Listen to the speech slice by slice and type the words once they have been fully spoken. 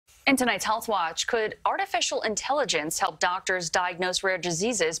In tonight's Health Watch, could artificial intelligence help doctors diagnose rare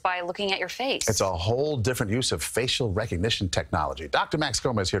diseases by looking at your face? It's a whole different use of facial recognition technology. Dr. Max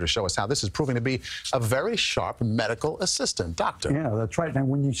Gomez here to show us how this is proving to be a very sharp medical assistant. Doctor. Yeah, that's right. And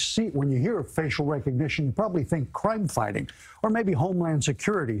when you hear of facial recognition, you probably think crime fighting or maybe Homeland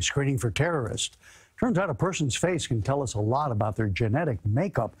Security screening for terrorists. Turns out a person's face can tell us a lot about their genetic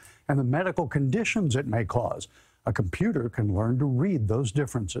makeup and the medical conditions it may cause. A computer can learn to read those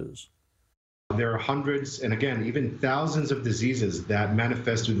differences. There are hundreds and again, even thousands of diseases that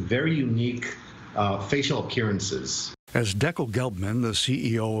manifest with very unique facial appearances. As Deckel Gelbman, the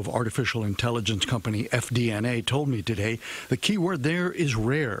CEO of artificial intelligence company FDNA, told me today, the key word there is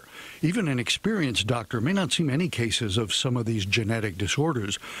rare. Even an experienced doctor may not see many cases of some of these genetic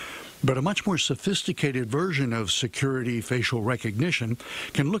disorders. But a much more sophisticated version of security facial recognition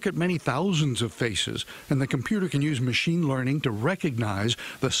can look at many thousands of faces, and the computer can use machine learning to recognize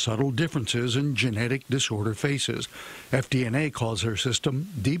the subtle differences in genetic disorder faces. FDNA calls their system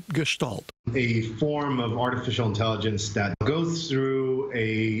Deep Gestalt. A form of artificial intelligence that goes through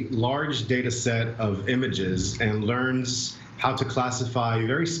a large data set of images and learns how to classify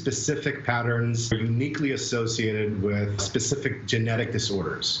very specific patterns uniquely associated with specific genetic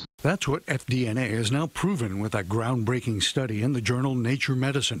disorders. That's what FDNA has now proven with a groundbreaking study in the journal Nature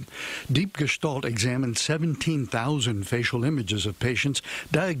Medicine. Deep Gestalt examined 17,000 facial images of patients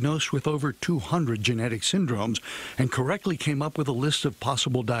diagnosed with over 200 genetic syndromes and correctly came up with a list of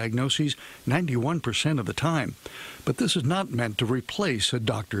possible diagnoses 91% of the time. But this is not meant to replace a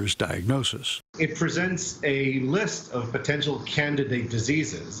doctor's diagnosis. It presents a list of potential candidate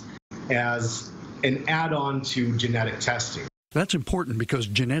diseases as an add-on to genetic testing. That's important because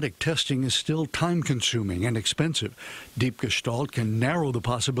genetic testing is still time-consuming and expensive. Deep Gestalt can narrow the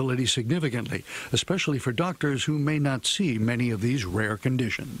possibility significantly, especially for doctors who may not see many of these rare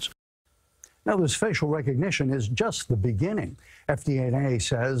conditions. Now, this facial recognition is just the beginning. FDNA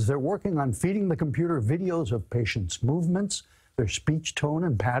says they're working on feeding the computer videos of patients' movements, their speech tone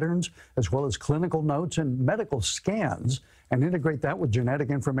and patterns, as well as clinical notes and medical scans, and integrate that with genetic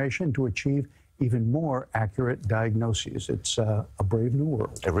information to achieve even more accurate diagnoses. It's a brave new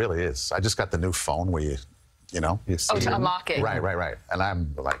world. It really is. I just got the new phone where you see to unlock it. Right. And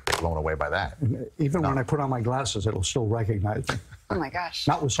I'm like blown away by that. Even when I put on my glasses, it'll still recognize me. Oh my gosh.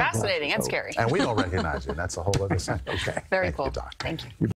 Not with sunglasses, fascinating and scary. And we don't recognize you. That's a whole other thing. Okay. Very cool. Thank you, Doc. Thank you.